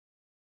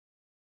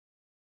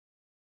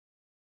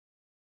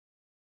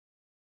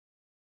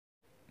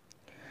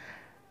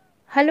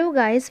Hello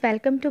guys,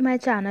 welcome to my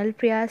channel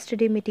Priya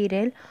study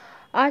material.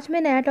 आज मैं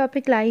नया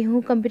टॉपिक लाई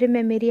हूँ computer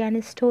memory and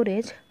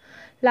storage.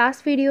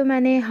 Last video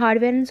मैंने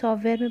hardware and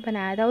software में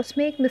बनाया था,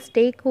 उसमें एक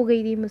मिस्टेक हो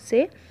गई थी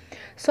मुझसे।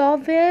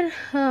 सॉफ्टवेयर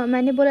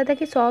मैंने बोला था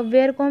कि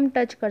सॉफ्टवेयर को हम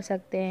टच कर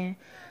सकते हैं।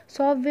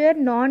 सॉफ्टवेयर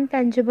नॉन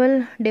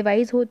टेंजिबल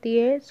डिवाइस होती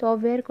है,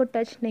 सॉफ्टवेयर को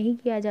टच नहीं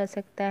किया जा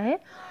सकता है,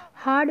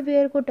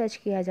 हार्डवेयर को टच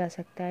किया जा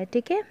सकता है।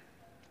 ठीक है,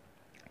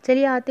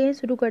 चलिए आते हैं,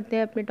 शुरू करते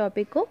हैं अपने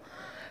टॉपिक को।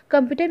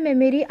 Computer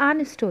memory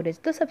and storage.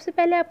 तो सबसे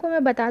पहले आपको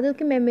मैं बता दूं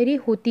कि मेमोरी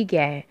होती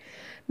क्या है।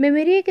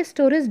 मेमोरी एक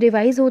स्टोरेज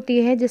डिवाइस होती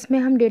है जिसमें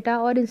हम डेटा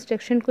और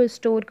इंस्ट्रक्शन को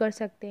स्टोर कर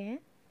सकते हैं।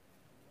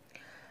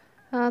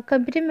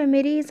 Computer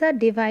memory is a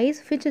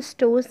device which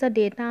stores the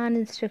data and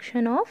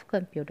instruction of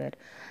computer.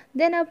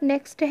 Then अब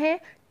नेक्स्ट है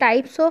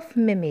टाइप्स ऑफ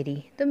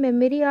मेमोरी। तो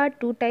memory are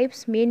two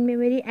types, main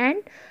memory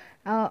and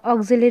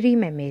auxiliary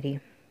memory.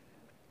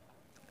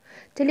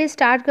 चलिए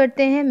स्टार्ट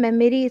करते हैं।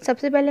 मेमोरी,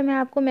 सबसे पहले मैं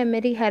आपको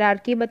मेमोरी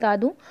हायरार्की बता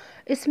दूं,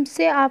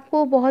 इससे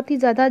आपको बहुत ही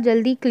ज़्यादा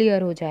जल्दी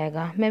क्लियर हो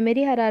जाएगा।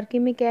 मेमोरी हायरार्की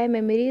में क्या है,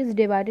 memory is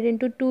divided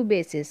into two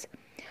basis,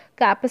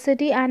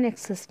 capacity and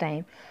access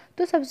time.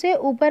 तो सबसे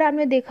ऊपर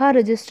आपने देखा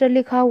रजिस्टर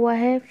लिखा हुआ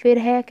है, फिर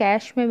है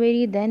cache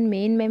memory, then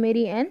main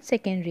memory and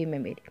secondary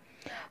memory.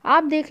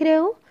 आप देख रहे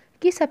हो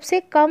कि सबसे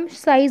कम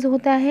साइज़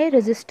होता है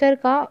रजिस्टर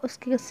का,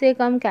 उससे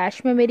कम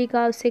कैश मेमोरी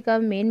का, उससे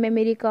कम मेन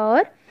मेमोरी का,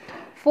 और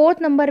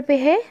फोर्थ नंबर पे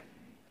है,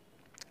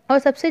 और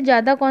सबसे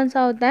ज़्यादा कौन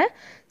सा होता है,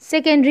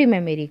 सेकेंडरी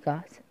मेमोरी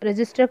का।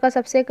 रजिस्टर का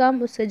सबसे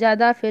कम, उससे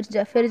ज़्यादा, फिर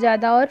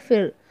ज़्यादा, और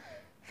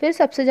फिर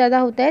सबसे ज़्यादा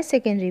होता है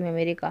सेकेंडरी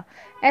मेमोरी का।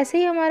 ऐसे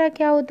ही हमारा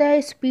क्या होता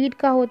है, स्पीड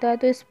का होता है।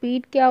 तो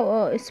स्पीड क्या,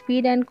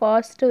 स्पीड एंड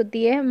कॉस्ट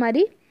होती है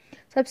हमारी,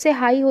 सबसे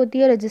हाई होती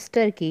है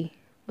रजिस्टर की,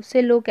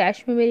 उससे लो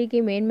कैश मेमोरी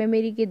की, मेन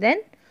मेमोरी की,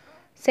 देन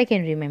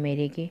सेकेंडरी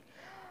मेमोरी की।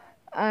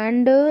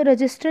 एंड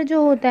रजिस्टर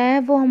जो होता है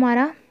वो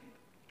हमारा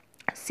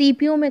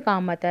सीपीयू में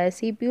काम आता है।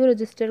 सीपीयू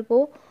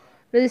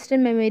रजिस्टर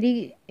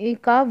मेमोरी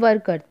का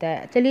वर्क करता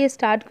है। चलिए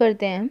स्टार्ट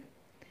करते हैं।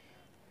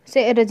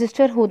 से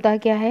रजिस्टर होता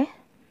क्या है।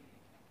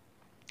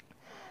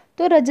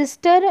 तो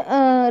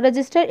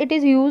register it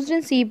is used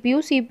in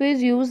CPU. CPU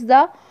is use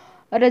the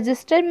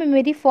register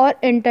memory for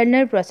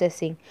internal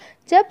processing.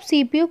 जब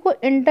सीपीयू को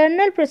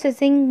इंटरनल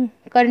प्रोसेसिंग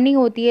करनी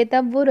होती है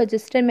तब वो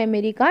रजिस्टर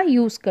मेमोरी का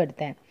यूज़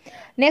करता है।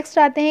 नेक्स्ट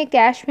आते हैं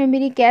कैश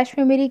मेमोरी। कैश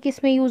मेमोरी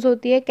किस में यूज़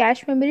होती है,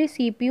 कैश मेमोरी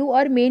सीपीयू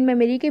और मेन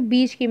मेमोरी के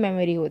बीच की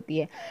मेमोरी होती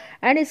है,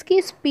 एंड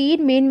इसकी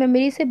स्पीड मेन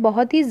मेमोरी से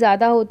बहुत ही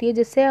ज़्यादा होती है,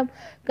 जिससे हम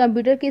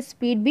कंप्यूटर की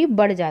स्पीड भी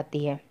बढ़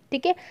जाती है।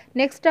 ठीक है,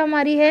 नेक्स्ट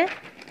हमारी है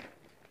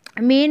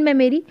main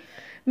memory.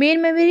 Main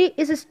memory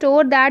is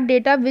store that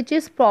data which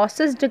is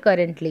processed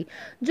currently.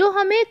 जो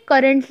हमें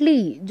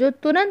करेंटली, जो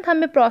तुरंत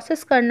हमें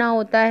प्रोसेस करना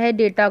होता है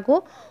डेटा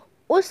को,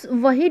 उस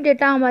वही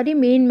डेटा हमारी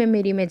मेन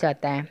मेमोरी में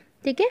जाता है।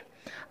 ठीक है,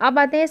 अब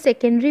आते हैं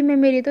सेकेंडरी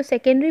मेमोरी। तो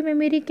सेकेंडरी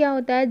मेमोरी क्या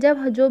होता है,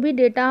 जब जो भी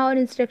डेटा और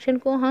इंस्ट्रक्शन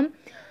को हम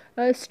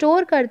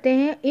स्टोर करते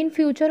हैं, इन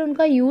फ्यूचर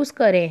उनका यूज़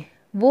करें,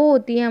 वो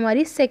होती है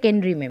हमारी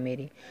सेकेंडरी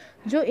मेमोरी,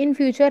 जो इन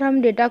फ्यूचर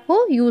हम डेटा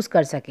को यूज़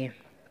कर सकें।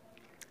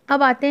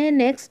 अब आते हैं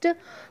next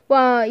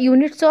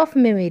units of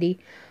memory.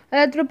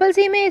 Triple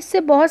C में इससे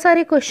बहुत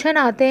सारे क्वेश्चन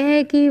आते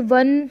हैं कि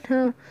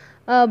 1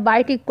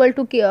 bite equal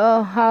to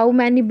how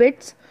many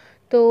bits.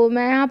 तो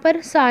मैं यहाँ पर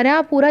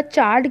सारा पूरा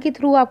चार्ट के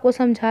थ्रू आपको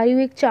समझा रही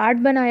हूँ। एक चार्ट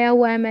बनाया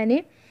हुआ है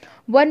मैंने।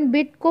 1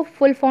 बिट को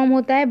फुल फॉर्म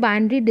होता है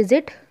binary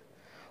digit.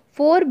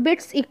 4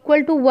 bits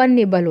equal to 1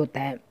 nibble होता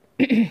है।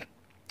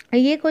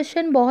 ये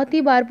क्वेश्चन बहुत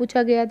ही बार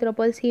पूछा गया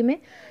ट्रिपल सी में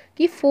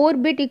कि 4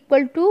 बिट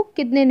इक्वल टू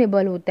कितने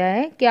निबल होता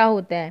है, क्या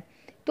होता है।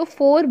 तो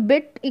 4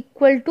 बिट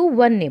इक्वल टू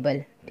 1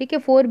 निबल। ठीक है,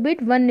 4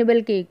 बिट 1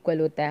 निबल के इक्वल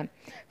होता है।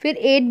 फिर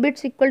 8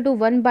 bits equal to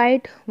 1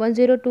 bite,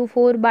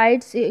 1024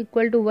 bytes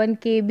equal to 1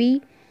 KB,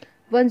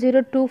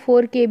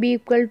 1024 KB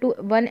equal to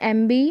 1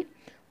 MB,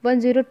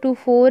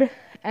 1024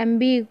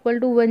 MB equal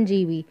to 1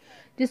 GB,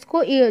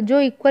 जिसको जो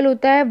इक्वल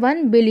होता है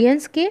 1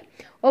 बिलियंस के,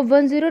 और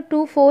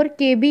 1024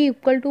 KB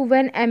इक्वल टू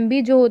 1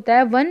 MB जो होता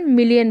है 1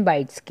 मिलियन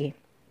बाइट्स के।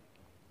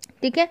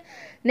 ठीक है,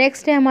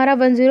 नेक्स्ट है हमारा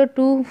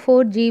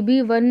 1024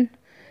 GB 1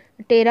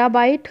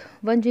 terabyte,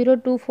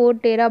 1024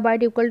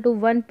 terabyte equal to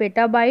 1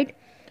 petabyte,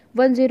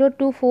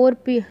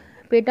 1024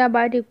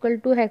 petabyte equal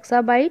to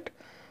हेक्साबाइट,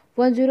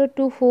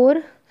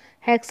 1024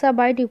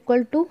 हेक्साबाइट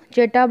equal to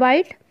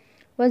zettabyte,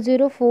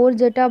 104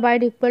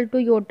 zettabyte equal to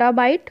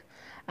yottabyte,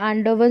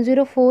 and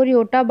 104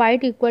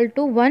 yottabyte equal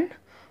to 1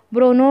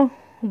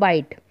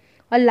 ब्रोनोबाइट,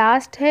 और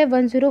लास्ट है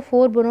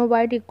 104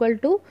 ब्रोनोबाइट इक्वल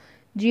टू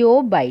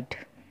जियोबाइट।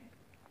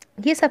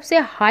 ये सबसे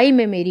हाई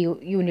मेमोरी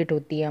यूनिट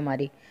होती है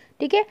हमारी।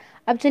 ठीक है,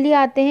 अब चलिए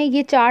आते हैं,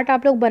 ये चार्ट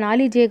आप लोग बना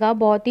लीजिएगा,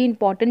 बहुत ही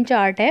इंपॉर्टेंट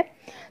चार्ट है।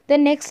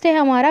 देन नेक्स्ट है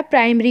हमारा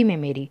प्राइमरी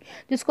मेमोरी,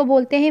 जिसको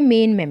बोलते हैं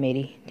मेन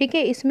मेमोरी। ठीक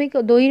है, इसमें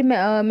दो ही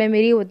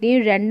मेमोरी होती है,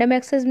 रैंडम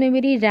एक्सेस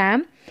मेमोरी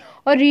रैम,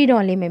 और रीड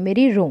ओनली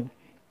मेमोरी रोम।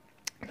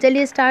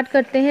 चलिए स्टार्ट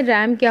करते हैं।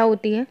 रैम क्या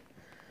होती है।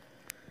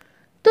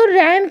 तो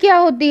रैम क्या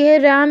होती है,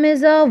 RAM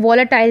is a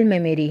volatile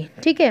memory.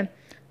 ठीक है,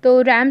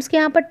 तो रैम्स के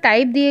यहाँ पर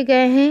टाइप दिए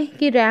गए हैं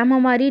कि रैम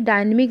हमारी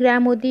डायनेमिक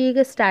रैम होती है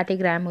कि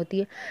स्टैटिक रैम होती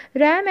है।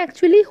 रैम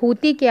एक्चुअली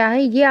होती क्या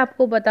है ये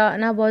आपको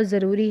बताना बहुत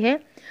ज़रूरी है।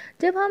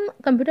 जब हम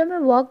कंप्यूटर में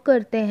वर्क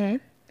करते हैं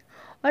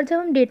और जब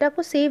हम डेटा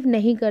को सेव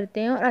नहीं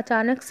करते हैं और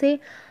अचानक से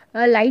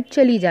लाइट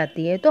चली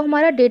जाती है तो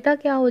हमारा डेटा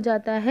क्या हो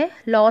जाता है,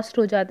 लॉस्ट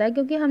हो जाता है,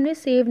 क्योंकि हमने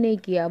सेव नहीं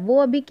किया। वो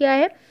अभी क्या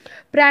है,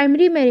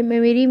 प्राइमरी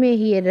मेमोरी में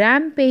ही है,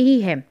 रैम पे ही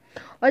है।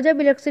 और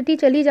जब इलेक्ट्रिसिटी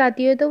चली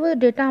जाती है तो वो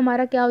डेटा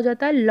हमारा क्या हो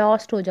जाता है,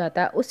 लॉस्ट हो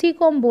जाता है। उसी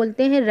को हम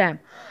बोलते हैं रैम।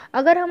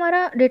 अगर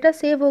हमारा डेटा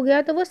सेव हो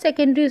गया तो वो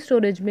सेकेंडरी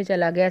स्टोरेज में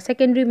चला गया,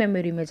 सेकेंडरी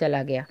मेमोरी में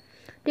चला गया।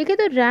 ठीक है,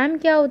 तो रैम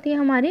क्या होती है,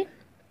 हमारी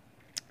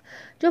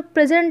जो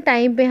प्रेजेंट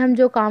टाइम पे हम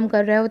जो काम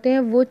कर रहे होते हैं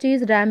वो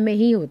चीज़ रैम में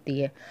ही होती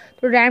है।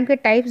 तो रैम के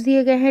टाइप्स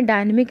दिए गए हैं,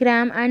 dynamic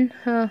RAM and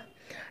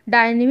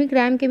dynamic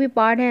RAM के भी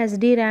पार्ट हैं,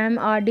 SD RAM,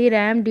 RD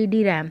RAM,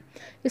 DD RAM.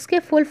 इसके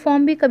फुल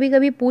फॉर्म भी कभी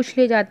कभी पूछ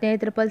ले जाते हैं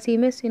ट्रिपल सी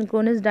में।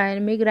 Synchronous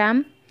dynamic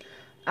RAM,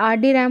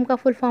 RD RAM का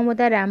फुल फॉर्म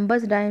होता है रैम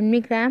बस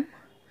डायनेमिक रैम,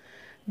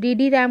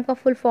 डीडी रैम का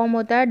फुल फॉर्म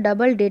होता है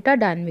double data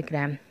dynamic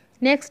RAM.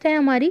 Next है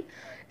हमारी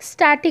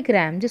स्टैटिक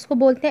रैम, जिसको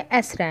बोलते हैं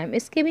एस रैम।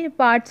 इसके भी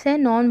पार्ट्स हैं,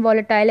 non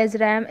volatile S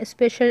RAM,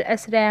 special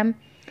S RAM,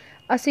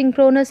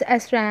 asynchronous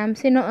S RAM,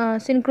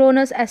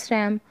 synchronous S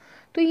RAM.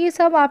 तो ये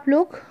सब आप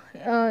लोग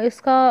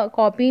इसका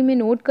कॉपी में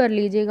नोट कर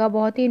लीजिएगा,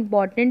 बहुत ही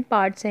इंपॉर्टेंट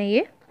पार्ट्स हैं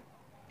ये।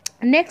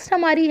 नेक्स्ट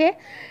हमारी है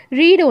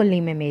read only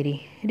memory.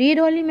 Read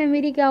only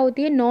memory क्या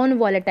होती है, नॉन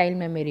वॉलेटाइल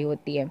मेमोरी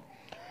होती है।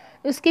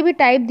 उसके भी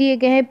टाइप दिए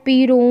गए हैं,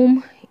 P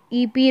ROM,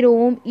 E P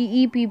ROM,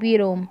 E P P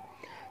ROM.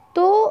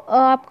 तो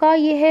आपका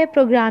ये है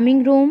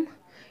प्रोग्रामिंग रोम,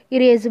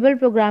 इरेजेबल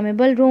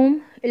प्रोग्रामेबल रोम,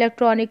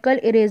 इलेक्ट्रॉनिकल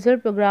इरेजर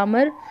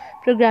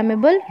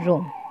प्रोग्रामेबल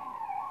रोम।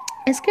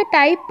 इसके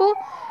टाइप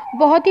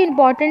बहुत ही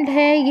इम्पॉर्टेंट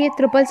है, ये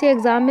ट्रिपल सी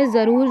एग्ज़ाम में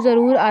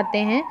ज़रूर आते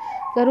हैं,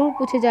 ज़रूर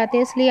पूछे जाते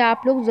हैं, इसलिए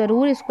आप लोग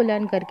ज़रूर इसको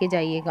लर्न करके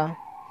जाइएगा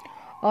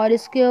और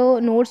इसके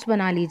नोट्स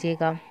बना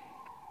लीजिएगा।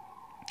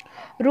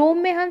 रोम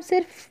में हम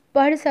सिर्फ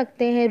पढ़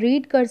सकते हैं,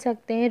 रीड कर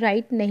सकते हैं,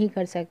 राइट नहीं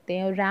कर सकते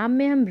हैं। और रैम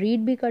में हम रीड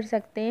भी कर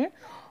सकते हैं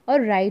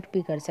और राइट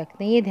भी कर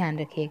सकते हैं, ये ध्यान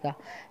रखिएगा।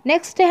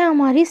 नेक्स्ट है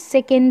हमारी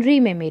सेकेंडरी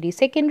मेमोरी।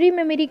 सेकेंडरी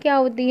मेमोरी क्या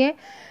होती है,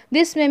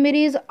 this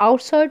memory is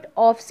outside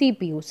of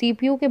CPU,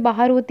 CPU के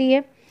बाहर होती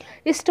है।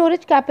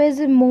 Storage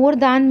capacity more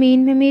than main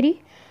memory,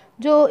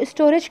 जो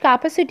स्टोरेज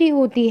कैपेसिटी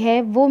होती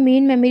है वो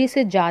मेन मेमोरी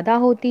से ज़्यादा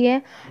होती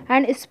है।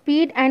 And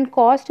speed and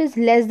cost is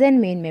less than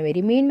main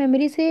memory, main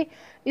memory से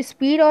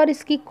स्पीड और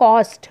इसकी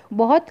कॉस्ट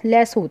बहुत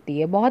लेस होती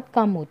है, बहुत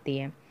कम होती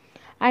है।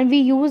 And we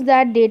use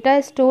that data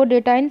store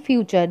data in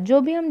future, जो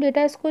भी हम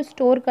डेटा इसको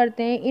स्टोर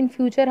करते हैं इन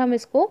फ्यूचर हम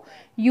इसको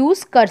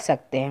यूज़ कर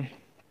सकते हैं।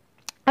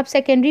 अब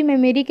सेकेंडरी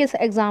मेमोरी के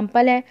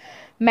एग्जांपल है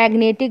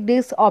magnetic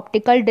disk,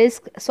 optical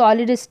disc,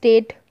 solid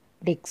state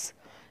disc.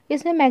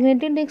 इसमें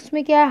मैग्नेटिक डिस्क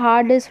में क्या है,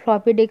 हार्ड डिस्क,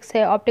 फ्लॉपी डिस्क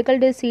है। Optical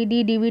disk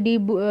CD, DVD,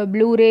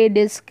 blue रे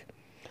डिस्क।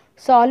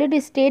 सॉलिड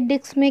स्टेट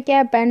डिस्क में क्या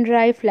है, pen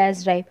drive,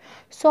 flash drive.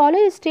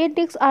 Solid state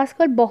disc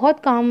आजकल बहुत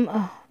काम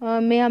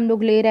में हम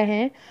लोग ले रहे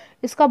हैं,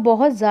 इसका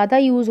बहुत ज़्यादा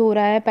यूज़ हो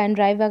रहा है। पेन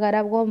ड्राइव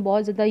वगैरह को हम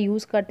बहुत ज़्यादा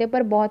यूज़ करते हैं,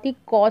 पर बहुत ही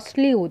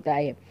कॉस्टली होता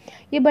है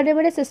ये बड़े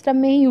बड़े सिस्टम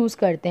में ही यूज़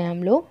करते हैं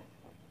हम लोग।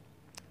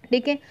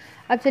 ठीक है,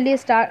 अब चलिए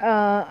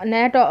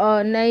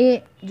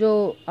नए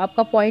जो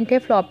आपका पॉइंट है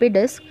फ्लॉपी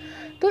डिस्क।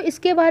 तो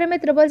इसके बारे में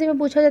ट्रिपल सी में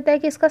पूछा जाता है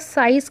कि इसका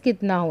साइज़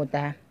कितना होता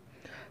है।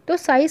 तो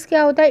साइज़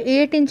क्या होता है,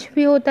 8 इंच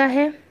भी होता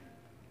है,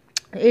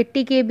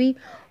 80 KB,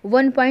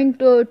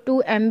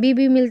 1.2 MB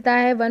भी मिलता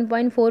है,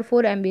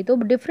 1.44 MB। तो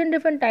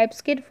डिफरेंट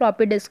टाइप्स के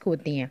फ्लॉपी डिस्क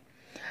होती हैं।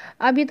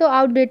 अब ये तो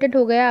आउटडेटेड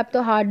हो गया, अब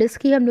तो हार्ड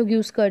डिस्क ही हम लोग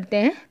यूज़ करते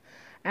हैं।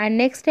 एंड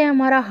नेक्स्ट है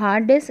हमारा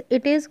hard disk,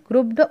 it is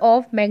grouped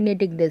of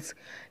magnetic disk.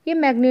 ये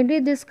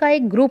मैग्नेटिक डिस्क का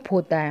एक ग्रुप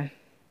होता है,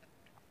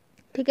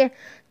 ठीक है,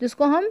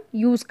 जिसको हम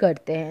यूज़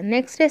करते हैं।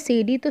 नेक्स्ट है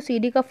सीडी, तो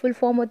सीडी का फुल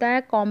फॉर्म होता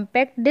है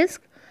कॉम्पैक्ट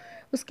डिस्क।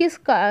 उसकी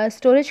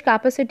स्टोरेज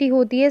कैपेसिटी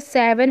होती है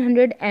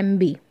 700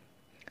 MB।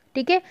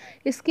 ठीक है,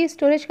 इसकी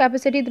storage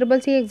capacity triple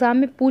C exam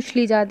में पूछ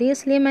ली जाती है,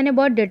 इसलिए मैंने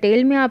बहुत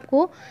डिटेल में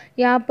आपको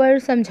यहाँ पर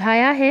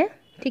समझाया है।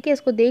 ठीक है,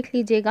 इसको देख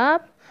लीजिएगा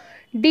आप।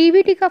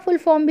 डीवीडी का फुल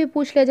फॉर्म भी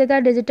पूछ लिया जाता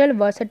है, डिजिटल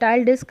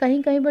वर्सेटाइल डिस्क।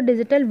 कहीं कहीं पर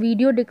डिजिटल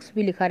वीडियो डिस्क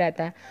भी लिखा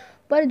रहता है,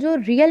 पर जो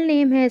रियल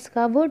नेम है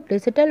इसका वो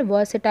डिजिटल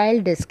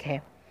वर्सेटाइल डिस्क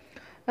है।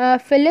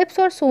 फ़िलिप्स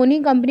और सोनी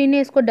कंपनी ने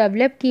इसको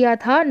डेवलप किया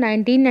था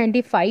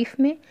 1995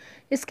 में।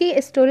 इसकी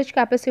स्टोरेज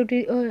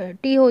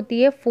कैपेसिटी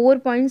होती है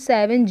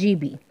 4.7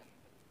 GB।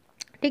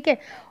 ठीक है,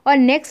 और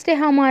नेक्स्ट है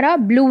हमारा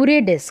ब्लू रे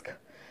डिस्क।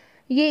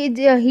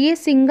 ये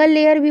सिंगल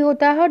लेयर भी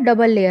होता है और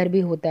डबल लेयर भी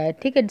होता है।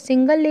 ठीक है,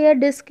 सिंगल लेयर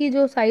डिस्क की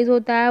जो साइज़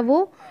होता है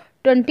वो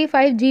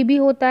 25 GB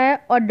होता है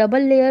और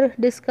डबल लेयर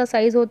डिस्क का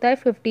साइज़ होता है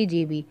 50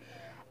 GB।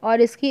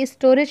 और इसकी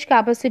स्टोरेज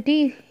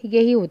कैपेसिटी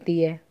यही होती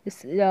है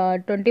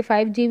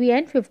 25 GB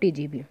एंड 50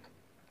 GB।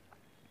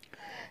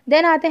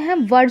 देन आते हैं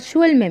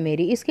वर्चुअल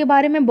मेमोरी। इसके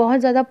बारे में बहुत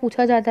ज़्यादा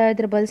पूछा जाता है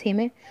ट्रिपल सी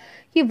में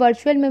कि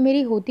वर्चुअल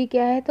मेमोरी होती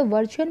क्या है। तो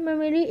वर्चुअल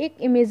मेमोरी एक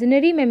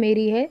इमेजिनरी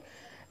मेमोरी है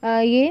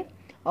ये,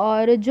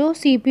 और जो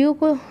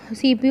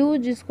सीपीयू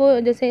जिसको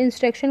जैसे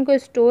इंस्ट्रक्शन को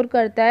स्टोर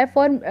करता है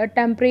फॉर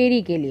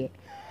टेम्परेरी के लिए।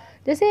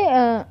 जैसे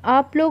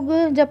आप लोग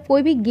जब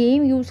कोई भी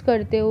गेम यूज़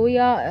करते हो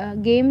या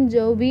गेम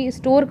जो भी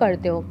स्टोर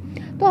करते हो,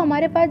 तो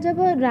हमारे पास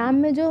जब रैम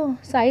में जो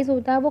साइज़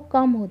होता है वो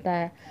कम होता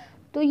है,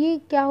 तो ये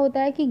क्या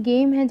होता है कि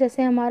गेम है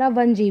जैसे हमारा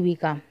 1 GB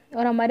का,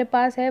 और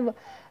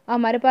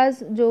हमारे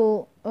पास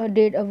जो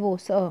डेट वो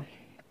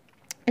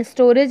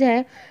स्टोरेज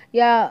है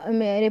या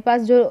मेरे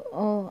पास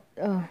जो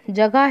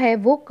जगह है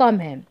वो कम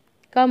है,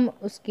 कम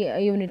उसके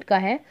यूनिट का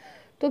है।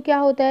 तो क्या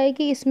होता है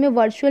कि इसमें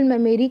वर्चुअल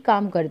मेमोरी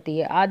काम करती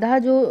है। आधा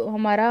जो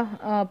हमारा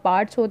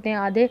पार्ट्स होते हैं,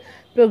 आधे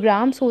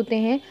प्रोग्राम्स होते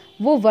हैं,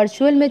 वो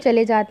वर्चुअल में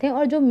चले जाते हैं,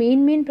 और जो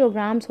मेन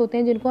प्रोग्राम्स होते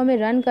हैं जिनको हमें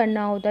रन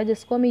करना होता है,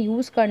 जिसको हमें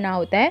यूज़ करना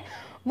होता है,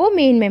 वो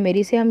मेन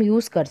मेमोरी से हम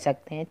यूज़ कर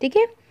सकते हैं। ठीक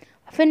है,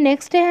 फिर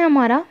नेक्स्ट है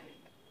हमारा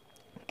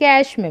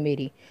कैश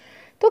मेमोरी।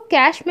 तो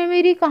कैश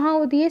मेमोरी कहाँ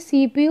होती है?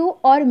 सीपीयू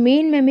और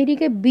मेन मेमोरी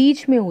के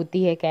बीच में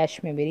होती है कैश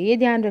मेमोरी, ये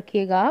ध्यान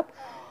रखिएगा आप।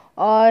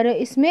 और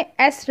इसमें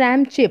S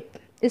RAM chip,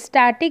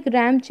 static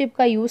RAM chip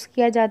का यूज़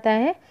किया जाता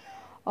है।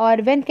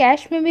 और when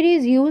cache memory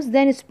is use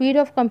then speed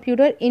of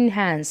computer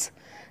enhance.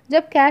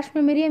 जब कैश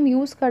मेमोरी हम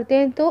यूज़ करते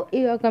हैं तो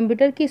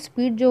कंप्यूटर की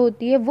स्पीड जो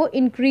होती है वो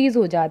इंक्रीज़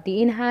हो जाती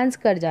है, इन्हांस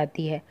कर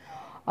जाती है।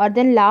 और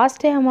देन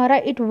लास्ट है हमारा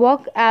it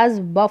work as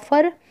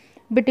buffer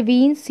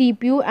between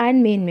CPU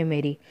and main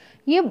memory.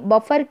 ये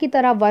बफर की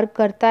तरह वर्क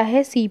करता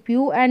है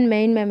सीपीयू एंड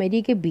मेन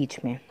मेमोरी के बीच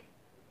में।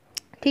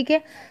 ठीक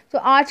है, तो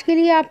आज के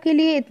लिए आपके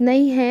लिए इतना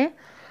ही है,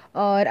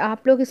 और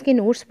आप लोग इसके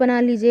नोट्स बना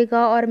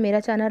लीजिएगा। और मेरा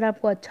चैनल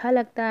आपको अच्छा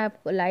लगता है,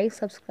 आपको लाइक,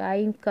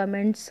 सब्सक्राइब,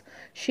 कमेंट्स,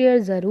 शेयर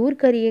ज़रूर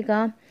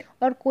करिएगा।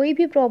 और कोई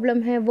भी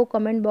प्रॉब्लम है वो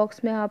कमेंट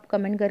बॉक्स में आप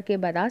कमेंट करके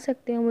बता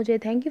सकते हो मुझे।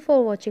 Thank you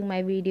for watching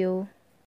my video.